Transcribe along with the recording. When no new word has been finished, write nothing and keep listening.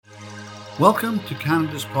Welcome to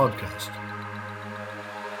Canada's podcast.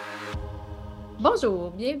 Bonjour,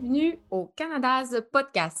 bienvenue au Canada's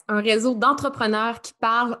podcast, un réseau d'entrepreneurs qui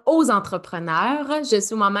parle aux entrepreneurs. Je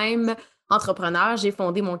suis moi-même entrepreneur, j'ai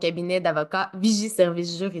fondé mon cabinet d'avocats Vigie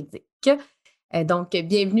Services Juridiques. Donc,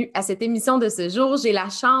 bienvenue à cette émission de ce jour. J'ai la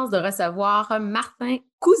chance de recevoir Martin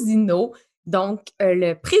Cousineau,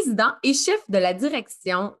 le président et chef de la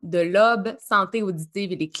direction de l'Aube Santé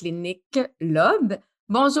Auditive et des cliniques l'Aube.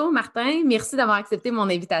 Bonjour Martin, merci d'avoir accepté mon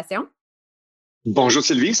invitation. Bonjour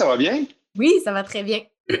Sylvie, ça va bien? Oui, ça va très bien.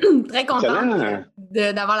 Très contente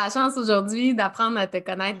d'avoir la chance aujourd'hui d'apprendre à te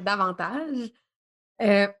connaître davantage.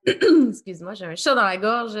 Excuse-moi, j'ai un chat dans la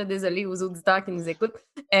gorge. Désolée aux auditeurs qui nous écoutent.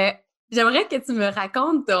 J'aimerais que tu me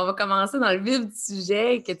racontes, on va commencer dans le vif du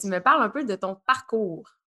sujet, que tu me parles un peu de ton parcours.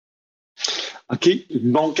 OK.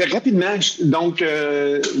 Donc, rapidement, je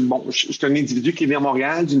suis un individu qui est né à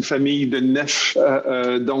Montréal, d'une famille de 9.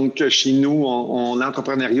 Donc, chez nous,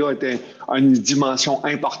 l'entrepreneuriat était à une dimension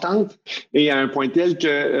importante et à un point tel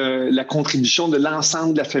que la contribution de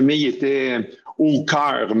l'ensemble de la famille était au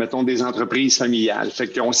cœur, mettons, des entreprises familiales. Fait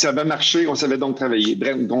qu'on savait marcher, on savait donc travailler.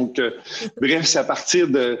 Bref, c'est à partir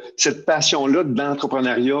de cette passion-là de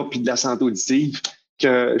l'entrepreneuriat puis de la santé auditive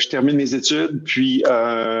que je termine mes études, puis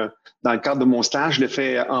dans le cadre de mon stage, je l'ai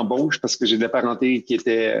fait embauche parce que j'ai de la parenté qui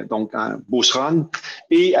était donc en Beauceronne.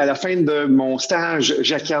 Et à la fin de mon stage,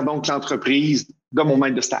 j'acquiers donc l'entreprise de mon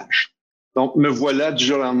maître de stage. Donc, me voilà du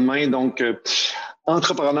jour au lendemain,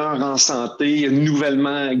 entrepreneur en santé,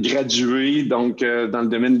 nouvellement gradué, dans le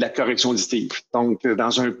domaine de la correction auditive. Donc,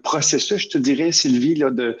 dans un processus, je te dirais, Sylvie, là,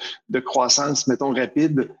 de croissance, mettons,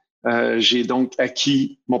 rapide. J'ai donc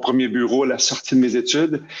acquis mon premier bureau à la sortie de mes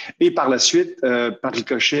études et par la suite, par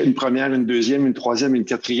ricochet, une première, une deuxième, une troisième, une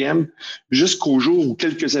quatrième, jusqu'au jour où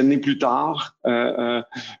quelques années plus tard,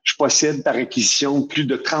 je possède par acquisition plus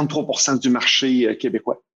de 33% du marché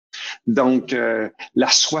québécois. Donc, la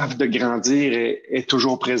soif de grandir est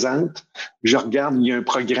toujours présente. Je regarde, il y a un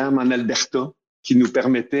programme en Alberta qui nous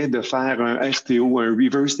permettait de faire un RTO, un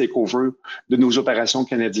reverse takeover de nos opérations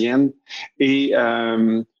canadiennes et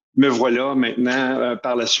me voilà maintenant,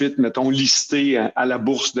 par la suite, mettons, listé à la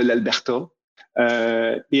bourse de l'Alberta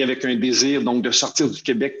et avec un désir donc de sortir du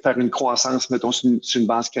Québec, faire une croissance, mettons, sur une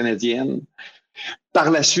base canadienne.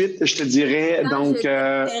 Par la suite, je te dirais,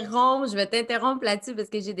 Je vais t'interrompre là-dessus parce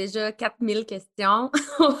que j'ai déjà 4000 questions.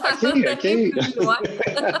 OK.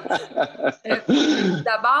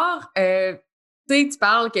 D'abord, tu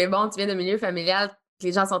parles que, tu viens d'un milieu familial, que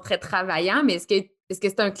les gens sont très travaillants, mais est-ce que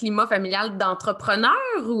c'est un climat familial d'entrepreneur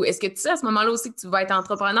ou est-ce que tu sais à ce moment-là aussi que tu vas être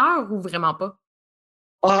entrepreneur ou vraiment pas?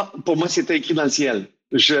 Pour moi, c'était écrit dans le ciel.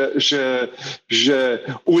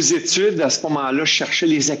 Aux études, à ce moment-là, je cherchais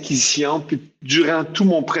les acquisitions, puis durant tout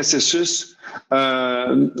mon processus,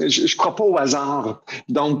 je crois pas au hasard.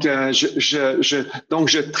 Donc,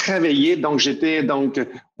 je travaillais, donc j'étais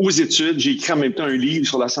aux études. J'ai écrit en même temps un livre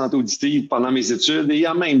sur la santé auditive pendant mes études et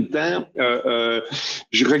en même temps,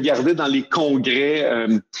 je regardais dans les congrès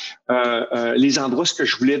les endroits où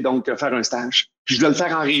je voulais donc faire un stage. Puis je voulais le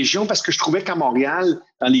faire en région parce que je trouvais qu'à Montréal,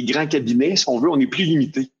 dans les grands cabinets, si on veut, on est plus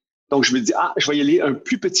limité. Donc, je me dis, je vais y aller un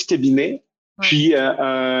plus petit cabinet, puis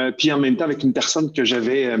en même temps avec une personne que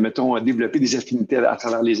j'avais, mettons, développé des affinités à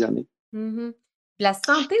travers les années. Mm-hmm. La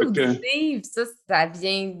santé auditive, ça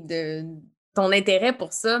vient de ton intérêt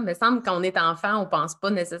pour ça. Il me semble que quand on est enfant, on ne pense pas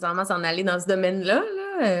nécessairement s'en aller dans ce domaine-là.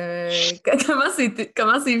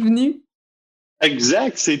 Comment c'est venu?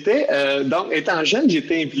 Exact. C'était étant jeune,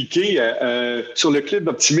 j'étais impliqué sur le club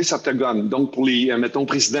Optimis Octogone. Donc, pour les, mettons,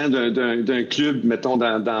 président d'un club, mettons,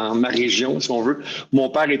 dans ma région, si on veut. Mon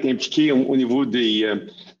père était impliqué au niveau du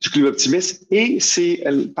club Optimis et c'est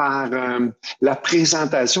par la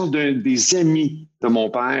présentation d'un des amis de mon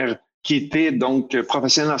père qui était donc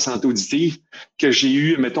professionnel en santé auditive que j'ai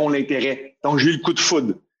eu, mettons, l'intérêt. Donc, j'ai eu le coup de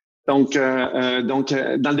foudre. Donc, dans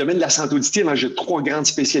le domaine de la santé auditive, j'ai 3 grandes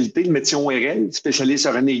spécialités. Le médecin ORL, spécialiste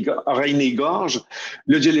oreille et gorge,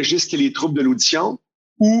 l'audiologiste qui est les troubles de l'audition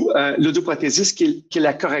ou l'audioprothésiste qui est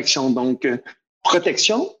la correction. Donc,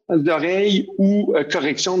 protection d'oreille ou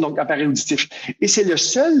correction, donc appareil auditif. Et c'est le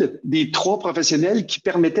seul des 3 professionnels qui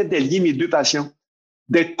permettait d'allier mes 2 passions,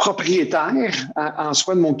 d'être propriétaire en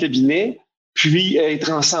soi de mon cabinet, puis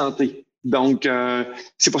être en santé. Donc,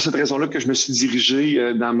 c'est pour cette raison-là que je me suis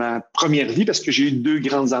dirigé dans ma première vie, parce que j'ai eu 2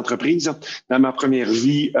 grandes entreprises dans ma première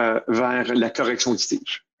vie vers la correction auditive.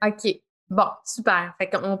 OK. Bon, super. Fait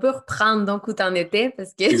qu'on peut reprendre donc où tu en étais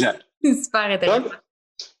parce que c'est super intéressant.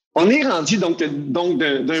 On est rendu donc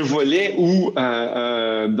d'un volet où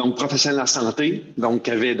donc professionnel en santé, donc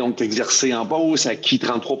avait donc exercé en bourse, acquis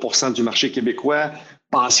 33% du marché québécois,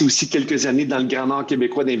 passé aussi quelques années dans le Grand Nord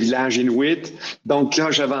québécois d'un village inuit. Donc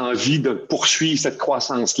là, j'avais envie de poursuivre cette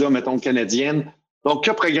croissance-là, mettons, canadienne. Donc,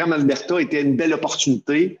 le programme Alberta était une belle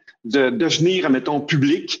opportunité de devenir, mettons,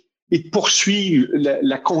 public et de poursuivre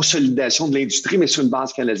la consolidation de l'industrie, mais sur une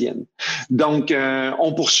base canadienne. Donc,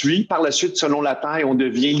 on poursuit. Par la suite, selon la taille, on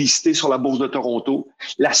devient listé sur la Bourse de Toronto.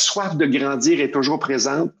 La soif de grandir est toujours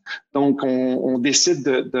présente. Donc, on décide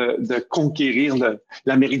de conquérir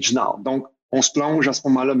l'Amérique du Nord. Donc, on se plonge à ce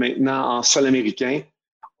moment-là maintenant en sol américain.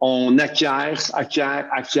 On acquiert,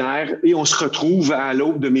 et on se retrouve à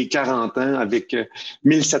l'aube de mes 40 ans avec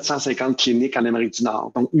 1750 cliniques en Amérique du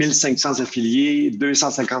Nord. Donc, 1500 affiliés,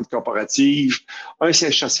 250 corporatives, un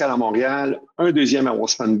siège social à Montréal, un deuxième à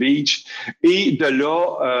West Palm Beach. Et de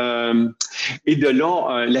là,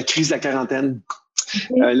 la crise de la quarantaine.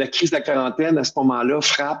 La crise de la quarantaine, à ce moment-là,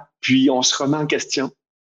 frappe, puis on se remet en question.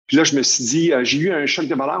 Puis là, je me suis dit, j'ai eu un choc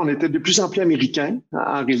de valeur. On était de plus en plus américains,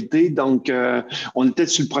 en réalité. Donc, on était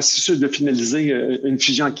sur le processus de finaliser une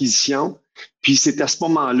fusion-acquisition. Puis c'est à ce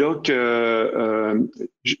moment-là que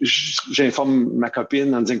j'informe ma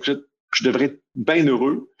copine en disant que je devrais être bien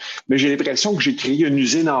heureux, mais j'ai l'impression que j'ai créé une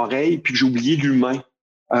usine à oreilles puis que j'ai oublié l'humain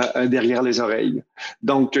derrière les oreilles.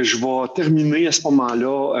 Donc, je vais terminer à ce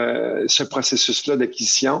moment-là ce processus-là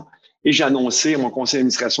d'acquisition. Et j'ai annoncé à mon conseil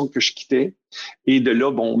d'administration que je quittais. Et de là,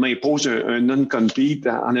 bon, on m'impose un non-compete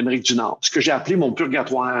en Amérique du Nord. Ce que j'ai appelé mon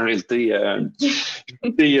purgatoire en réalité.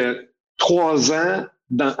 3 ans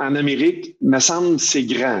en Amérique, me semble, c'est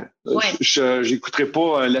grand. Ouais. Je n'écouterai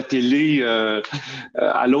pas la télé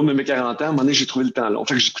à l'aube de mes 40 ans. À un moment donné, j'ai trouvé le temps long.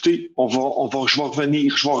 Fait que j'ai écouté, je vais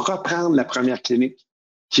revenir, je vais reprendre la première clinique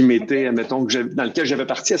qui m'était, mettons, dans laquelle j'avais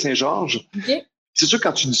parti à Saint-Georges. Okay. C'est sûr,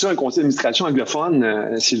 quand tu dis ça à un conseil d'administration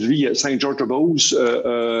anglophone, Sylvie, Saint-George-de-Beauce,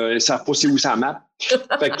 ça n'a pas c'est où ça map.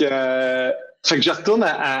 Fait que je retourne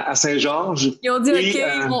à Saint-Georges. Ils ont dit, et, on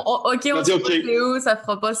sait pas c'est où, ça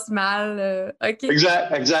fera pas si mal. OK.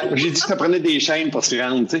 Exact. J'ai dit que ça prenait des chaînes pour se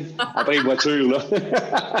rendre, tu sais, après les voitures, là.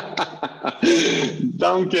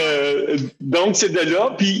 Donc, c'est de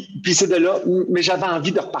là, puis c'est de là, mais j'avais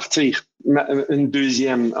envie de repartir. Une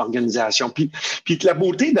deuxième organisation. Puis la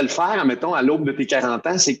beauté de le faire, mettons, à l'aube de tes 40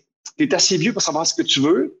 ans, c'est que tu es assez vieux pour savoir ce que tu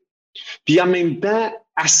veux, puis en même temps,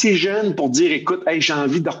 assez jeune pour dire, écoute, hey, j'ai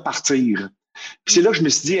envie de repartir. Puis c'est là que je me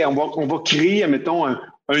suis dit, hey, on va créer, mettons,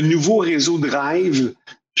 un nouveau réseau de rêve,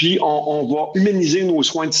 puis on va humaniser nos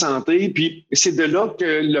soins de santé, puis c'est de là que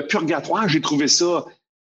le purgatoire, j'ai trouvé ça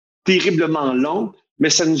terriblement long,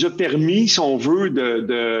 mais ça nous a permis, si on veut,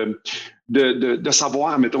 de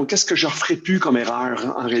savoir, mettons, qu'est-ce que je ne referais plus comme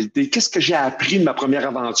erreur en réalité? Qu'est-ce que j'ai appris de ma première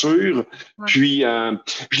aventure? Ouais. Puis,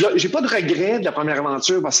 j'ai pas de regret de la première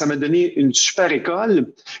aventure parce que ça m'a donné une super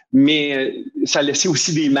école, mais ça a laissé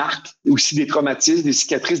aussi des marques, aussi des traumatismes, des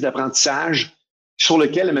cicatrices d'apprentissage sur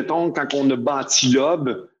lesquelles, mettons, quand on a bâti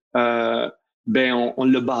l'OB, on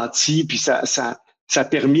l'a bâti, puis ça a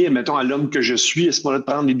permis, mettons, à l'homme que je suis, à ce moment-là, de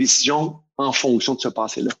prendre des décisions en fonction de ce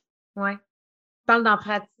passé-là. Oui. Tu parles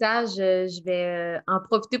d'apprentissage, je vais en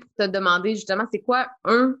profiter pour te demander justement, c'est quoi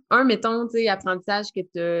mettons, tu sais, apprentissage que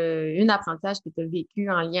tu as vécu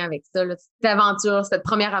en lien avec ça, là, cette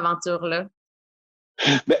première aventure-là?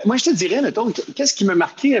 Ben, moi, je te dirais, mettons, qu'est-ce qui m'a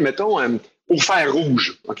marqué, mettons, au fer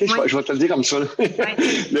rouge, OK? Oui. Je vais te le dire comme ça. Oui.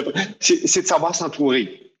 C'est de savoir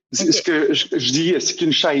s'entourer. Okay. Ce que je dis, c'est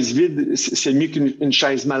qu'une chaise vide, c'est mieux qu'une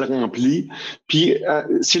chaise mal remplie. Puis,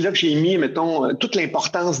 c'est là que j'ai mis, mettons, toute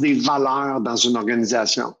l'importance des valeurs dans une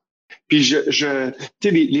organisation. Puis, tu sais,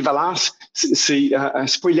 les valeurs, c'est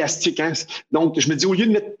pas élastique, hein? Donc, je me dis, au lieu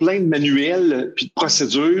de mettre plein de manuels puis de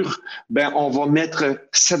procédures, on va mettre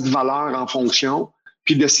 7 valeurs en fonction.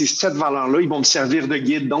 Puis, de ces 7 valeurs-là, ils vont me servir de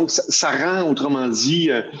guide. Donc, ça rend, autrement dit,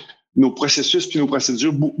 nos processus puis nos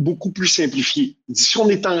procédures beaucoup plus simplifiés. Si on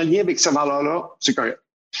est en lien avec ces valeurs-là, c'est correct.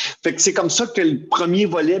 Fait que c'est comme ça que le premier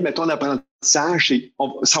volet, mettons, d'apprentissage, c'est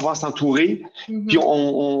savoir s'entourer.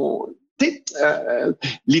 Mm-hmm. Puis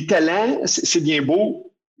les talents, c'est bien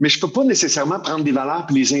beau, mais je peux pas nécessairement prendre des valeurs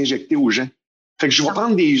puis les injecter aux gens. Fait que je vais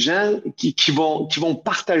prendre des gens qui vont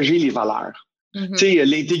partager les valeurs. Mm-hmm. Tu sais,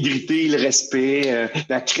 l'intégrité, le respect,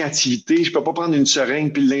 la créativité, je peux pas prendre une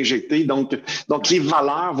seringue puis l'injecter. Donc les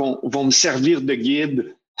valeurs vont me servir de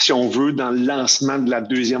guide, si on veut, dans le lancement de la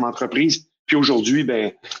deuxième entreprise. Puis aujourd'hui,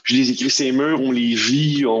 je les écris ces murs, on les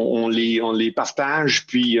vit, on les partage.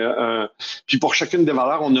 Puis pour chacune des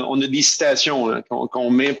valeurs, on a des citations là,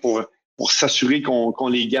 qu'on met pour s'assurer qu'on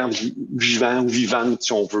les garde vivants ou vivantes,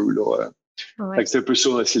 si on veut. Là. Ouais. Fait que c'est un peu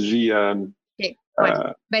ça, Sylvie. Okay.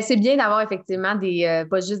 Ouais. C'est bien d'avoir effectivement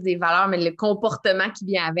pas juste des valeurs, mais le comportement qui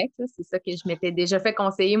vient avec. Là. C'est ça que je m'étais déjà fait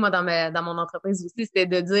conseiller, moi, dans mon entreprise aussi, c'était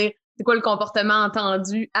de dire c'est quoi le comportement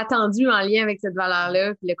attendu en lien avec cette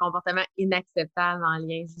valeur-là, puis le comportement inacceptable en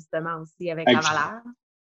lien justement aussi avec la valeur.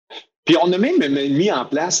 Puis on a même mis en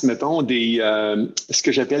place, mettons, ce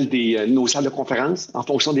que j'appelle nos salles de conférence en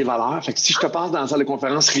fonction des valeurs. Fait que si je te passe dans la salle de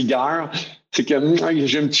conférence rigueur, c'est que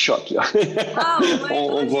j'ai un petit choc, là.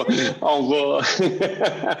 On va.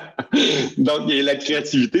 Donc, il y a la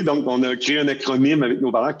créativité. Donc, on a créé un acronyme avec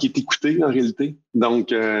nos valeurs qui est écouté en réalité.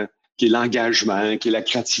 Donc, qui est l'engagement, qui est la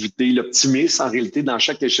créativité, l'optimisme. En réalité, dans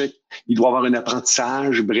chaque échec, il doit y avoir un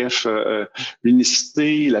apprentissage. Bref,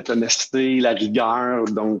 l'unicité, la ténacité, la rigueur.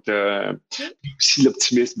 Donc, aussi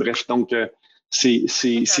l'optimisme. Bref, donc, ces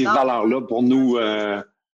valeurs-là, pour nous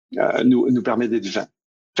permettent d'être vivants.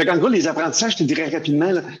 Fait qu'en gros, les apprentissages, je te dirais rapidement,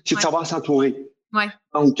 là, c'est de savoir s'entourer. Ouais.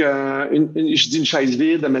 Donc, je dis une chaise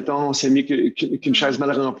vide, mettons, c'est mieux qu'une chaise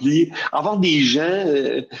mal remplie. Avoir des gens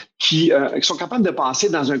qui sont capables de passer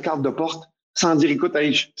dans un cadre de porte sans dire, écoute,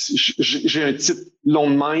 hey, j'ai un titre long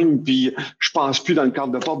de même, puis je passe plus dans le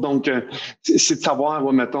cadre de porte. Donc, c'est de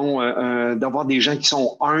savoir, mettons, d'avoir des gens qui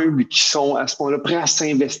sont humbles, qui sont à ce point-là prêts à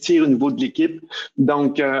s'investir au niveau de l'équipe.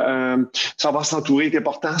 Donc, savoir s'entourer est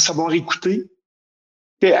important, savoir écouter.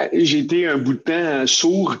 J'ai été un bout de temps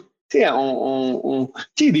sourd. Tu sais,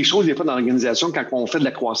 il y a des choses des fois dans l'organisation quand on fait de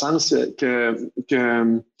la croissance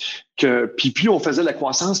puis plus on faisait de la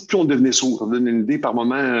croissance, plus on devenait sourd. Ça donne une idée par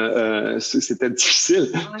moment, c'était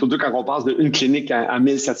difficile, surtout quand on passe d'une clinique à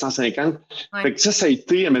 1750. Fait que ça a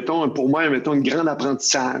été, pour moi, un grand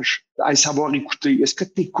apprentissage. À savoir écouter. Est-ce que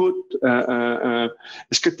tu écoutes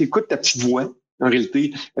ta petite voix? En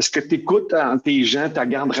réalité, est-ce que tu écoutes tes gens, ta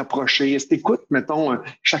garde rapprochée? Est-ce que tu écoutes,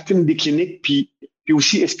 chacune des cliniques, puis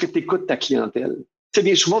aussi, est-ce que tu écoutes ta clientèle? Tu sais,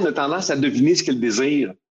 bien souvent, on a tendance à deviner ce qu'elle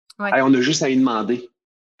désire. Ouais. On a juste à y demander.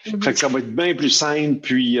 Fait que ça va être bien plus simple.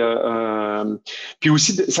 Puis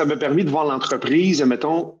aussi, ça m'a permis de voir l'entreprise,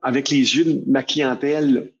 avec les yeux de ma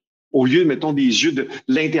clientèle, au lieu, des yeux de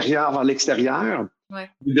l'intérieur vers l'extérieur. Ouais.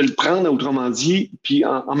 De le prendre, autrement dit, puis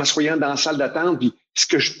en m'assoyant dans la salle d'attente, puis ce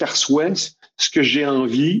que je perçois, ce que j'ai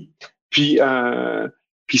envie, puis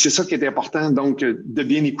c'est ça qui est important, donc de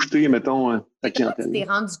bien écouter, ta clientèle. Tu t'es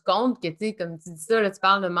rendu compte que, tu sais, comme tu dis ça, là, tu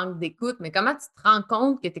parles de manque d'écoute, mais comment tu te rends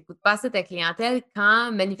compte que tu n'écoutes pas assez ta clientèle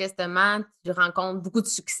quand, manifestement, tu rencontres beaucoup de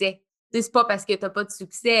succès? Tu sais, c'est pas parce que tu n'as pas de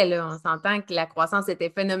succès, là. On s'entend que la croissance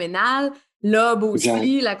était phénoménale. L'aube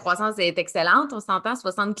aussi, la croissance est excellente. On s'entend,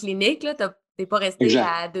 60 cliniques, là, tu n'es pas resté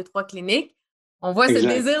à 2-3 cliniques. On voit ce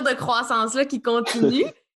désir de croissance-là qui continue.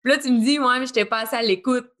 Puis là, tu me dis, ouais, mais je n'étais pas assez à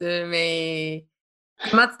l'écoute, mais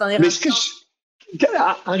comment tu t'en es rendu compte?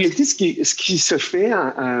 En réalité, ce qui se fait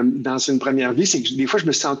dans une première vie, c'est que des fois, je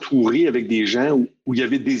me suis entouré avec des gens où il y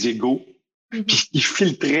avait des égos, puis ils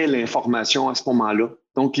filtraient l'information à ce moment-là.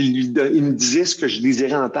 Donc, ils me disaient ce que je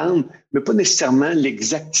désirais entendre, mais pas nécessairement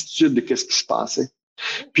l'exactitude de ce qui se passait.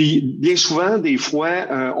 Puis, bien souvent, des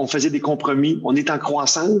fois, on faisait des compromis. On est en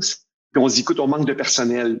croissance, puis on se dit, écoute, on manque de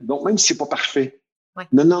personnel. Donc, même si c'est pas parfait. Ouais.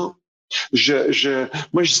 Non.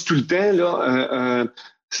 Moi, je dis tout le temps, là,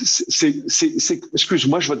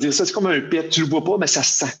 excuse-moi, je vais te dire ça, c'est comme un pet, tu le vois pas, mais ça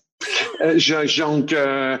se sent. Donc,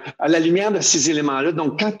 à la lumière de ces éléments-là,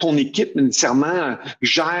 donc quand ton équipe nécessairement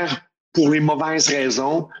gère pour les mauvaises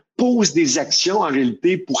raisons, pose des actions en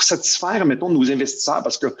réalité pour satisfaire, nos investisseurs,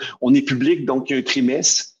 parce qu'on est public, donc il y a un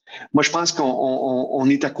trimestre. Moi, je pense qu'on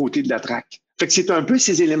est à côté de la traque. Fait que c'est un peu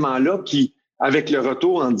ces éléments-là qui, avec le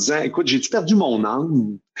retour en disant, écoute, j'ai-tu perdu mon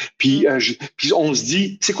âme? Puis on se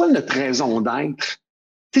dit, c'est quoi notre raison d'être?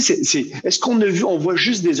 Est-ce on voit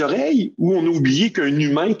juste des oreilles ou on a oublié qu'un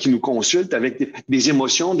humain qui nous consulte avec des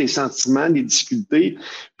émotions, des sentiments, des difficultés?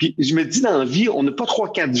 Puis je me dis, dans la vie, on n'a pas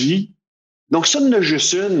 3-4 vies. Donc, ça, on a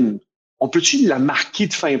juste une. On peut-tu la marquer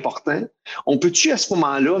de fait important? On peut-tu, à ce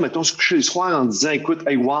moment-là, se coucher le soir en disant, écoute,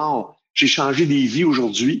 hey, wow, j'ai changé des vies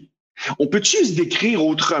aujourd'hui? On peut-tu se décrire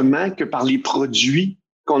autrement que par les produits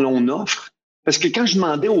qu'on offre? Parce que quand je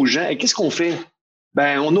demandais aux gens, hey, qu'est-ce qu'on fait?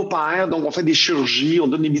 On opère, donc on fait des chirurgies, on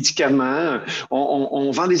donne des médicaments,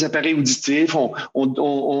 on vend des appareils auditifs,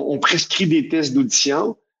 on prescrit des tests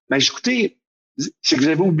d'audition. Écoutez, c'est que vous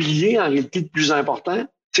avez oublié en réalité le plus important,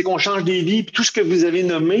 c'est qu'on change des vies, puis tout ce que vous avez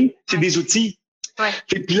nommé, c'est des outils. Ouais.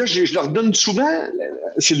 Puis là, je leur donne souvent,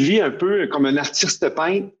 Sylvie, un peu comme un artiste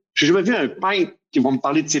peintre. J'ai jamais vu un peintre qui va me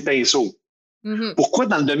parler de ses pinceaux. Mm-hmm. Pourquoi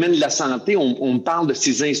dans le domaine de la santé, on me parle de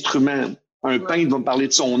ses instruments? Un peintre va me parler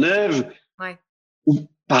de son œuvre. Ouais. Ou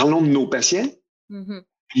parlons de nos patients. Mm-hmm.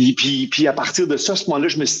 Puis à partir de ça, à ce moment-là,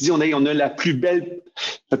 je me suis dit, on a la plus belle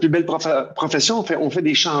profession. On fait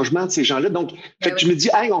des changements de ces gens-là. Donc, fait que je me dis,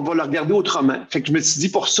 hey, on va le regarder autrement. Fait que je me suis dit,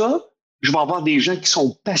 pour ça, je vais avoir des gens qui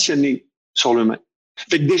sont passionnés sur l'humain.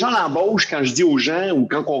 Fait que déjà, l'embauche, quand je dis aux gens ou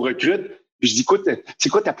quand on recrute, je dis, écoute, c'est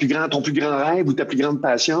quoi ton plus grand rêve ou ta plus grande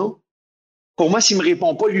passion? Pour moi, s'il me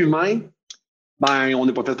répond pas l'humain, ben, on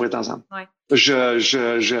n'est pas fait pour être ensemble. Ouais.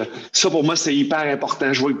 Ça, pour moi, c'est hyper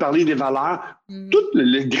important. Je vais lui parler des valeurs. Tout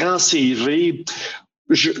le grand CV,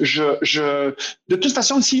 de toute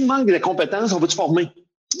façon, s'il manque de compétences, on va te former.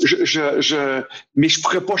 Mais je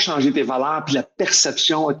pourrais pas changer tes valeurs puis la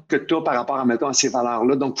perception que tu as par rapport, mettons, à ces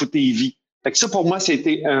valeurs-là. Donc, faut tes vies. Fait que ça, pour moi,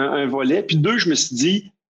 c'était un volet. Puis deux, je me suis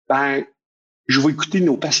dit, ben, je vais écouter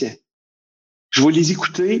nos patients. Je vais les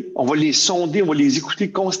écouter, on va les sonder, on va les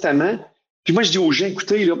écouter constamment. Puis moi, je dis aux gens,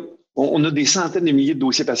 écoutez, là, on a des centaines de milliers de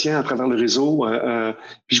dossiers patients à travers le réseau.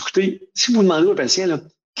 Puis écoutez, si vous demandez aux patients, là,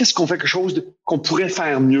 qu'est-ce qu'on fait quelque chose qu'on pourrait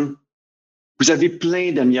faire mieux? Vous avez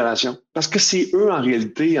plein d'améliorations. Parce que c'est eux, en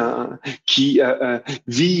réalité, qui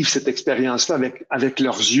vivent cette expérience-là avec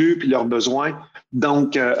leurs yeux puis leurs besoins.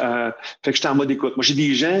 Donc, fait que j'étais en mode écoute. Moi, j'ai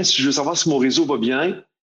des gens, si je veux savoir si mon réseau va bien,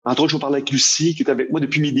 entre autres, je vais parler avec Lucie, qui est avec moi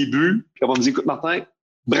depuis mes débuts. Puis elle va me dire, écoute, Martin,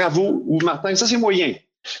 bravo, ou Martin, ça, c'est moyen.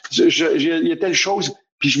 Il y a telle chose.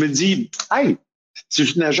 Puis je me dis, hey,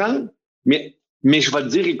 c'est une agent, mais je vais te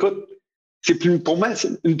dire, écoute, pour moi, c'est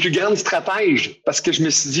une plus grande stratège parce que je me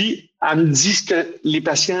suis dit, elle me dit ce que les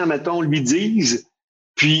patients, mettons, lui disent.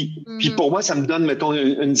 Puis pour moi, ça me donne, mettons,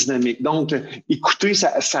 une dynamique. Donc, écouter,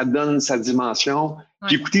 ça donne sa dimension. Ouais.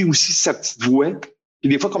 Puis écouter aussi sa petite voix. Puis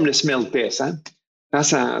des fois, comme le smell test, hein. Quand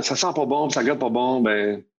ça sent pas bon, ça regarde pas bon,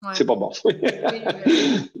 ben c'est pas bon.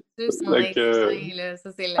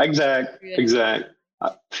 Exact.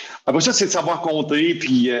 Après ça, c'est de savoir compter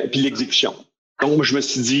puis l'exécution. Donc, moi, je me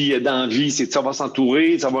suis dit, dans la vie, c'est de savoir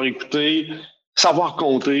s'entourer, de savoir écouter, savoir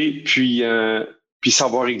compter, puis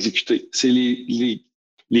savoir exécuter. C'est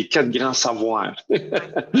les 4 grands savoirs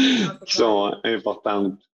qui sont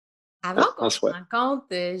importants. Avant qu'on se rencontre,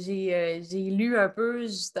 j'ai lu un peu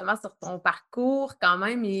justement sur ton parcours quand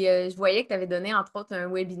même et je voyais que tu avais donné entre autres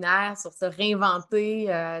un webinaire sur se réinventer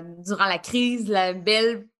durant la crise, la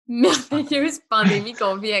belle, merveilleuse pandémie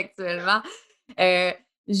qu'on vit actuellement.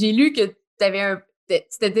 J'ai lu que tu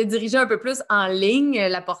t'étais dirigé un peu plus en ligne,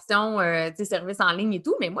 la portion services en ligne et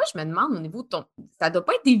tout, mais moi, je me demande au niveau de ça doit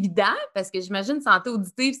pas être évident parce que j'imagine santé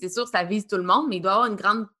auditive, c'est sûr, ça vise tout le monde, mais il doit y avoir une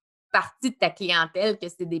grande partie de ta clientèle que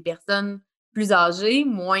c'est des personnes plus âgées,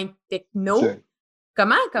 moins techno.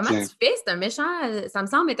 Comment tu fais? C'est un méchant, ça me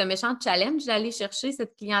semble être un méchant challenge d'aller chercher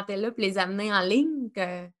cette clientèle-là et les amener en ligne.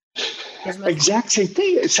 Exact.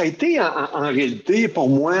 Ça a été en réalité, pour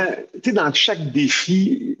moi, tu sais, dans chaque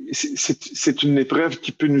défi, c'est une épreuve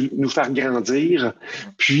qui peut nous faire grandir.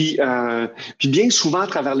 Puis bien souvent, à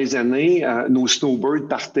travers les années, nos snowbirds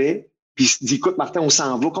partaient, puis ils se disaient, écoute, Martin, on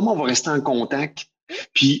s'en va, comment on va rester en contact?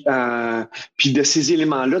 Puis de ces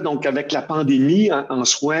éléments-là, donc avec la pandémie en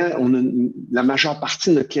soi, la majeure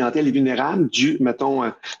partie de notre clientèle est vulnérable dû, mettons,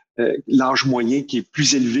 l'âge moyen qui est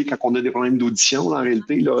plus élevé quand on a des problèmes d'audition en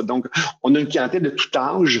réalité. Là. Donc, on a une clientèle de tout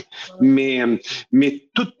âge, mais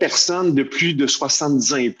toute personne de plus de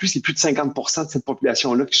 70 ans et plus, c'est plus de 50% de cette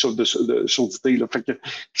population-là qui souffre de surdité, là, fait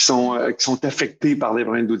qui sont affectés par des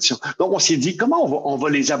problèmes d'audition. Donc, on s'est dit, comment on va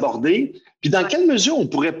les aborder? Puis dans quelle mesure on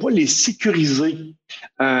pourrait pas les sécuriser?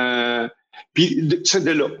 Puis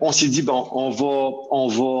de là, on s'est dit, bon, on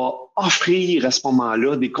va offrir à ce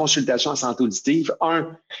moment-là des consultations en santé auditive.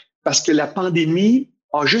 Parce que la pandémie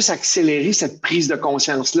a juste accéléré cette prise de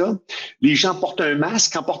conscience-là. Les gens portent un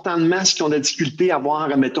masque. En portant le masque, ils ont de la difficulté à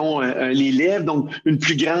voir, mettons, les lèvres, donc une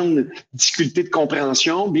plus grande difficulté de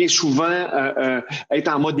compréhension. Bien souvent, être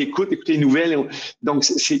en mode écoute, écouter les nouvelles. Donc,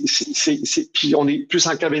 puis on est plus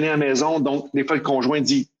encadré à la maison, donc des fois, le conjoint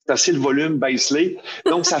dit « c'est assez le volume, baisse-les ».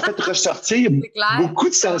 Donc, ça fait ressortir beaucoup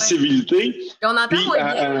de sensibilité. Et on entend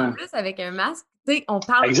moins bien en plus avec un masque. Tu sais, on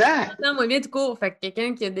parle moins bien du cours. Fait que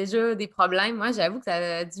quelqu'un qui a déjà des problèmes, moi, j'avoue que ça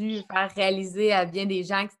a dû faire réaliser à bien des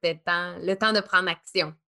gens que c'était le temps de prendre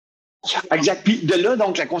action. Exact. Puis de là,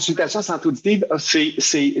 donc, la consultation santé auditive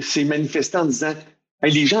s'est manifestée en disant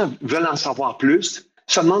hey, les gens veulent en savoir plus.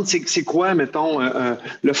 Se demandent c'est quoi, mettons,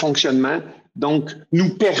 le fonctionnement. Donc,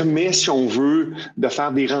 nous permet, si on veut, de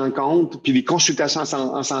faire des rencontres puis des consultations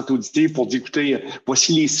en santé auditive pour dire, écoutez,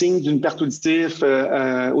 voici les signes d'une perte auditive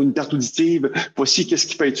ou une perte auditive, voici qu'est-ce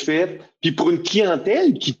qui peut être fait. Puis pour une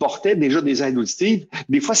clientèle qui portait déjà des aides auditives,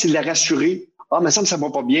 des fois, c'est de la rassurer. Ah, mais ça va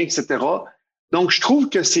pas bien, etc. Donc, je trouve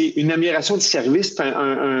que c'est une amélioration du service, c'est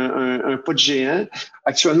un pas de géant.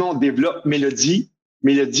 Actuellement, on développe Mélodie,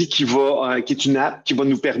 Mélodie qui est une app qui va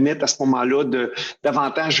nous permettre à ce moment-là de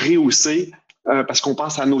davantage rehausser parce qu'on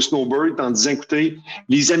pense à nos snowbirds en disant, écoutez,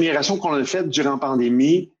 les améliorations qu'on a faites durant la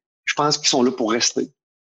pandémie, je pense qu'ils sont là pour rester.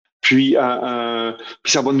 Puis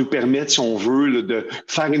ça va nous permettre, si on veut, là, de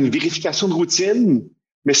faire une vérification de routine,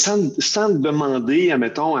 mais sans demander,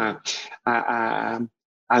 admettons, à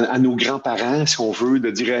nos grands-parents, si on veut,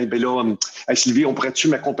 de dire, hey, ben là, Sylvie, on pourrait-tu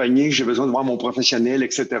m'accompagner? J'ai besoin de voir mon professionnel,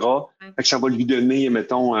 etc. Fait que ça va lui donner,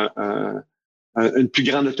 mettons, une plus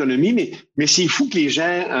grande autonomie. Mais c'est fou que les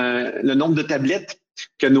gens, le nombre de tablettes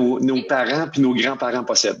que nos parents puis nos grands-parents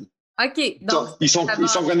possèdent. OK. Donc, ils sont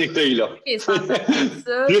connectés, là. OK, ça,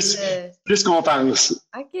 plus qu'on pense.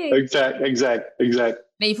 OK. Exact.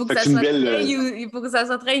 Mais il faut que ça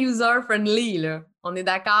soit très user-friendly, là. On est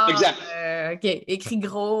d'accord? Exact. OK. Écrit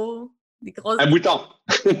gros. Des grosses... Un bouton.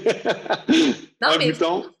 Bouton. Je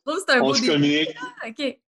trouve que c'est un beau se communique.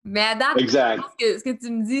 OK. Mais à date, exact. Je pense que ce que tu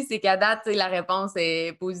me dis, c'est qu'à date, la réponse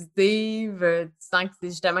est positive. Tu sens que c'est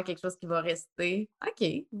justement quelque chose qui va rester. OK.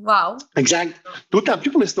 Wow. Exact. D'autant plus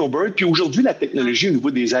pour le Snowbird. Puis aujourd'hui, la technologie au niveau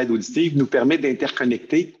des aides auditives nous permet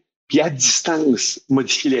d'interconnecter puis à distance,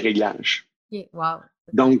 modifier les réglages. OK. Wow.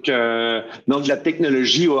 Donc la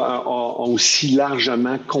technologie a aussi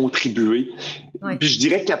largement contribué. Ouais. Puis je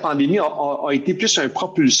dirais que la pandémie a été plus un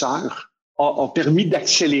propulseur, a permis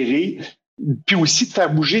d'accélérer, puis aussi de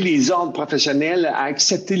faire bouger les ordres professionnels à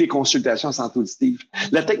accepter les consultations en santé auditive.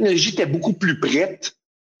 La technologie était beaucoup plus prête,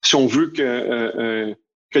 si on veut, que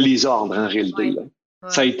les ordres, en réalité. Ouais. Là. Ouais.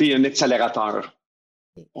 Ça a été un accélérateur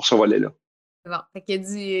pour ce volet-là. Bon, fait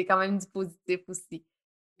qu'il y a quand même du positif aussi.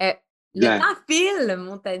 Le temps file,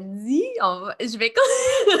 t'as dit. Je vais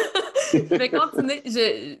continuer. Tu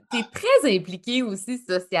es très impliqué aussi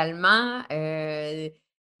socialement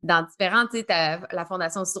dans différents, tu sais, la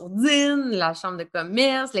Fondation Sourdine, la Chambre de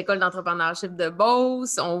commerce, l'École d'entrepreneurship de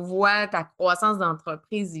Beauce. On voit ta croissance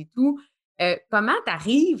d'entreprise et tout. Comment tu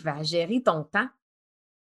arrives à gérer ton temps?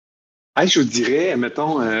 Je dirais,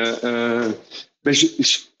 mettons,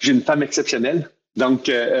 j'ai une femme exceptionnelle.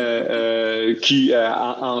 Donc, qui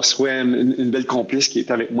en soi une belle complice qui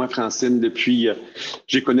est avec moi, Francine, depuis,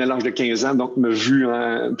 j'ai connu à l'âge de 15 ans, donc me vu.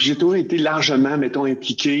 Puis j'ai toujours été largement, mettons,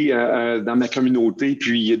 impliqué dans ma communauté,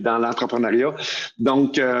 puis dans l'entrepreneuriat.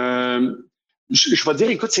 Donc, je vais dire,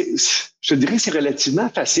 écoute, je te dirais que c'est relativement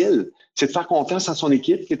facile. C'est de faire confiance en son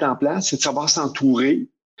équipe qui est en place, c'est de savoir s'entourer.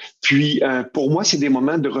 Puis, pour moi, c'est des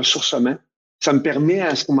moments de ressourcement. Ça me permet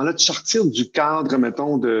à ce moment-là de sortir du cadre,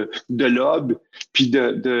 mettons, de l'aube, puis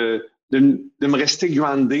de me rester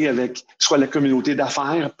groundé avec soit la communauté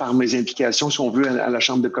d'affaires par mes implications, si on veut, à la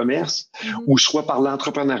Chambre de commerce, ou soit par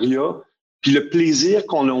l'entrepreneuriat, puis le plaisir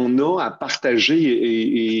qu'on a à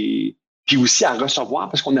partager et puis aussi à recevoir,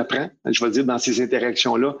 parce qu'on apprend, je vais dire, dans ces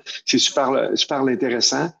interactions-là, c'est super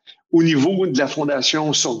intéressant. Au niveau de la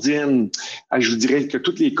Fondation Sourdine, je vous dirais que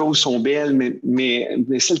toutes les causes sont belles, mais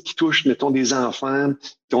celles qui touchent, mettons, des enfants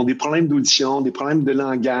qui ont des problèmes d'audition, des problèmes de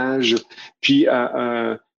langage, puis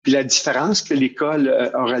la différence que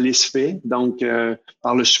l'école Auralis fait, donc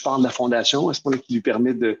par le support de la Fondation, à ce moment-là qui lui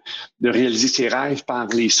permet de réaliser ses rêves par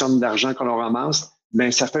les sommes d'argent qu'on leur ramasse, ben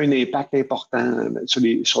ça fait un impact important sur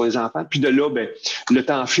les enfants. Puis de là, ben le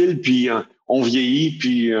temps file, puis on vieillit,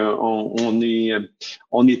 puis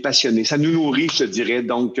on est passionné. Ça nous nourrit, je te dirais.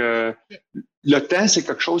 Donc, le temps, c'est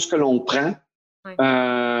quelque chose que l'on prend.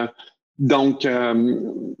 Ouais. Donc,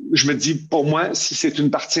 je me dis, pour moi, c'est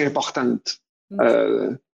une partie importante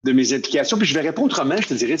de mes implications. Puis je verrais pas autrement, je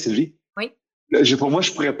te dirais, Sylvie. Oui. Pour moi,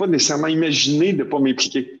 je pourrais pas nécessairement imaginer de pas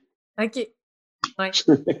m'impliquer. OK. Oui.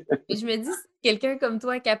 Et je me dis, si quelqu'un comme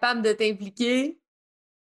toi est capable de t'impliquer,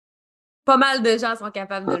 pas mal de gens sont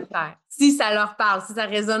capables de le faire. Si ça leur parle, si ça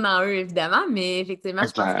résonne en eux, évidemment, mais effectivement,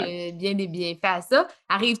 je pense qu'il y a bien des bienfaits à ça.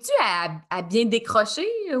 Arrives-tu à bien décrocher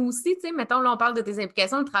aussi? Tu sais, mettons, là, on parle de tes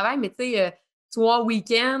implications, le travail, mais tu sais, soir,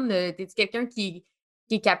 week-end, t'es-tu quelqu'un qui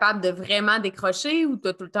est capable de vraiment décrocher ou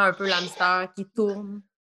t'as tout le temps un peu l'hamster qui tourne?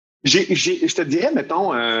 Je te dirais,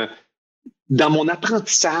 mettons, dans mon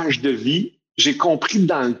apprentissage de vie, j'ai compris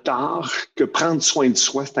dans le tard que prendre soin de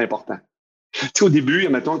soi, c'est important. Tu sais, au début,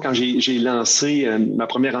 mettons, quand j'ai lancé ma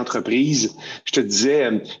première entreprise, je te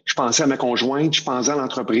disais, je pensais à ma conjointe, je pensais à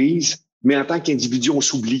l'entreprise, mais en tant qu'individu, on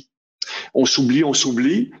s'oublie. On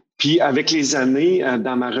s'oublie. Puis avec les années,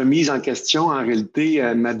 dans ma remise en question, en réalité,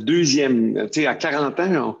 ma deuxième, tu sais, à 40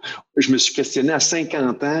 ans, je me suis questionné à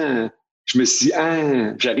 50 ans, je me suis dit,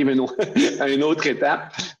 j'arrive à une autre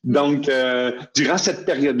étape. Donc, durant cette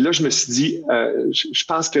période-là, je me suis dit, je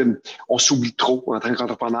pense qu'on s'oublie trop en tant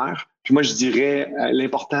qu'entrepreneur. Puis moi, je dirais,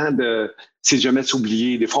 l'important c'est de jamais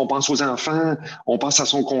s'oublier. Des fois, on pense aux enfants, on pense à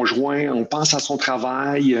son conjoint, on pense à son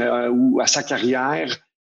travail ou à sa carrière.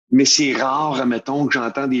 Mais c'est rare, admettons, que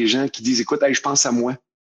j'entends des gens qui disent, écoute, hey, je pense à moi.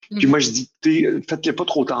 Puis moi, je dis, faites-le pas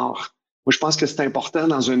trop tard. Moi, je pense que c'est important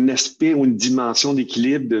dans un aspect ou une dimension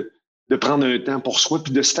d'équilibre de prendre un temps pour soi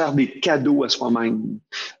puis de se faire des cadeaux à soi-même.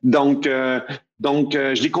 Donc,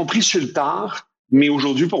 je l'ai compris sur le tard, mais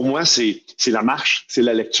aujourd'hui, pour moi, c'est la marche, c'est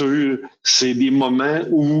la lecture, c'est des moments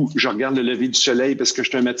où je regarde le lever du soleil parce que je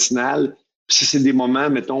suis un matinal, puis c'est des moments,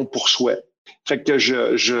 mettons, pour soi. Fait que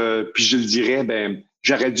puis je le dirais,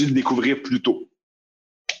 j'aurais dû le découvrir plus tôt.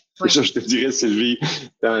 C'est ça, je te dirais, Sylvie.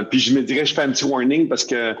 Puis je me dirais, je fais un petit warning parce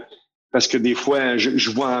que des fois,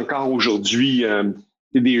 je vois encore aujourd'hui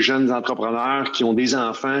des jeunes entrepreneurs qui ont des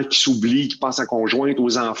enfants, qui s'oublient, qui pensent à conjointe,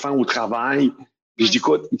 aux enfants, au travail. Puis je dis,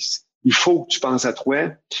 écoute, il faut que tu penses à toi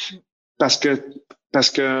parce que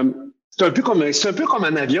c'est un peu comme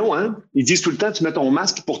un avion, hein? Ils disent tout le temps, tu mets ton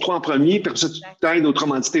masque pour toi en premier, puis après ça, tu t'aides,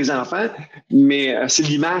 autrement dit, tes enfants. Mais c'est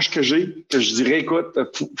l'image que j'ai, que je dirais, écoute,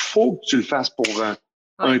 faut que tu le fasses pour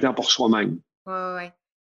un temps pour soi-même. Oui.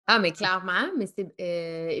 Ah, mais clairement, mais tu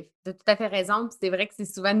as tout à fait raison. Puis c'est vrai que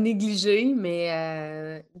c'est souvent négligé,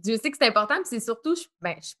 mais Dieu sait que c'est important. Puis c'est surtout,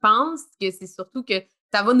 je pense que c'est surtout que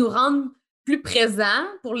ça va nous rendre plus présents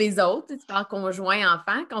pour les autres. Tu parles conjoint,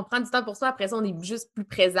 enfant. Quand on prend du temps pour soi, après ça, on est juste plus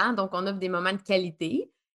présent. Donc, on offre des moments de qualité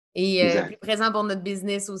et plus présent pour notre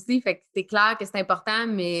business aussi. Fait que c'est clair que c'est important,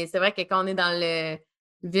 mais c'est vrai que quand on est dans le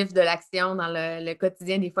vif de l'action, dans le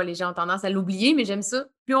quotidien, des fois, les gens ont tendance à l'oublier, mais j'aime ça.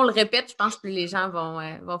 Plus on le répète, je pense que plus les gens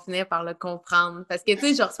vont finir par le comprendre. Parce que, tu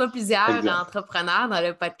sais, je reçois plusieurs entrepreneurs dans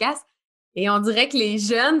le podcast et on dirait que les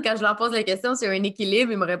jeunes, quand je leur pose la question sur un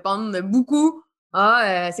équilibre, ils me répondent beaucoup «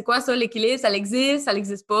 c'est quoi ça, l'équilibre? Ça existe? Ça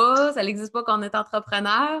n'existe pas? Ça n'existe pas quand on est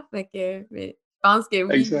entrepreneur? » Fait que, mais je pense que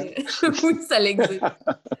oui, oui, ça existe.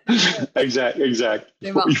 Exact.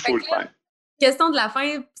 Il faut le faire. Question de la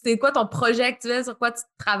fin, c'est quoi ton projet actuel? Sur quoi tu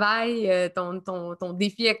travailles? Ton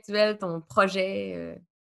défi actuel, ton projet?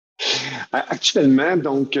 Actuellement,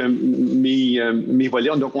 donc, mes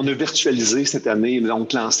volets, donc, on a virtualisé cette année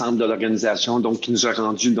donc l'ensemble de l'organisation, donc qui nous a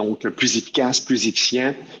rendu donc plus efficace, plus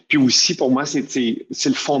efficient. Puis aussi, pour moi, c'est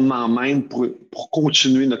le fondement même pour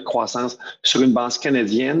continuer notre croissance sur une base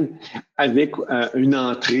canadienne avec une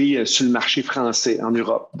entrée sur le marché français en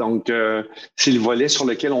Europe. Donc, c'est le volet sur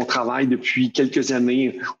lequel on travaille depuis quelques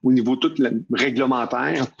années au niveau tout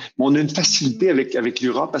réglementaire. On a une facilité avec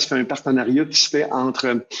l'Europe parce qu'il y a un partenariat qui se fait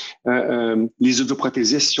entre les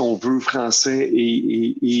audioprothésistes, si on veut, français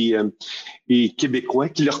et québécois,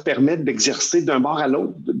 qui leur permettent d'exercer d'un bord à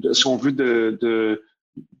l'autre, si on veut, de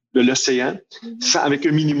l'océan, avec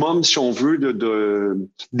un minimum, si on veut,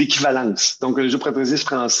 d'équivalence. Donc, un audioprothésiste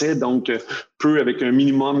français, peut, avec un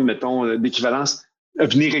minimum, mettons, d'équivalence,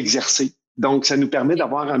 venir exercer. Donc, ça nous permet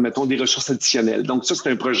d'avoir, mettons, des ressources additionnelles. Donc, ça, c'est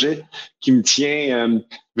un projet qui me tient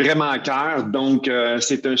vraiment à cœur. Donc,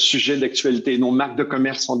 c'est un sujet d'actualité. Nos marques de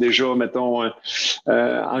commerce sont déjà, mettons,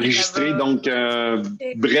 enregistrées. Donc,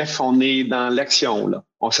 bref, on est dans l'action, là.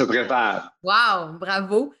 On se prépare. Wow,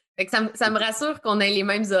 bravo. Fait que ça me rassure qu'on ait les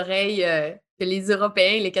mêmes oreilles, que les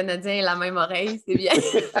Européens et les Canadiens aient la même oreille. C'est bien.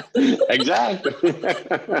 Exact.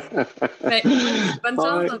 Bonne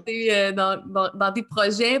chance dans tes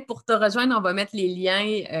projets. Pour te rejoindre, on va mettre les liens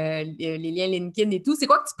LinkedIn et tout. C'est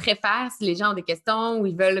quoi que tu préfères si les gens ont des questions ou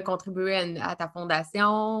ils veulent contribuer à ta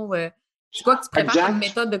fondation? C'est quoi que tu préfères comme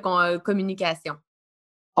méthode de communication?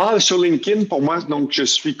 Sur LinkedIn, pour moi, donc, je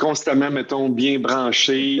suis constamment, mettons, bien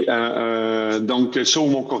branché. Donc, sur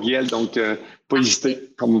mon courriel, donc, pas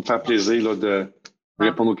hésiter, pour me faire plaisir là, de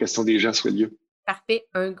répondre aux questions des gens sur le lieu. Parfait.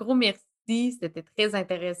 Un gros merci. C'était très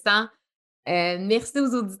intéressant. Merci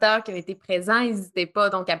aux auditeurs qui ont été présents. N'hésitez pas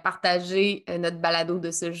donc à partager notre balado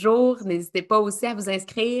de ce jour. N'hésitez pas aussi à vous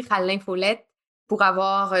inscrire à l'infolette pour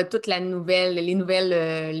avoir toute les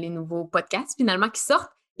nouveaux podcasts finalement qui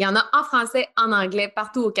sortent. Il y en a en français, en anglais,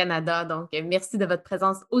 partout au Canada. Donc, merci de votre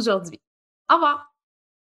présence aujourd'hui. Au revoir!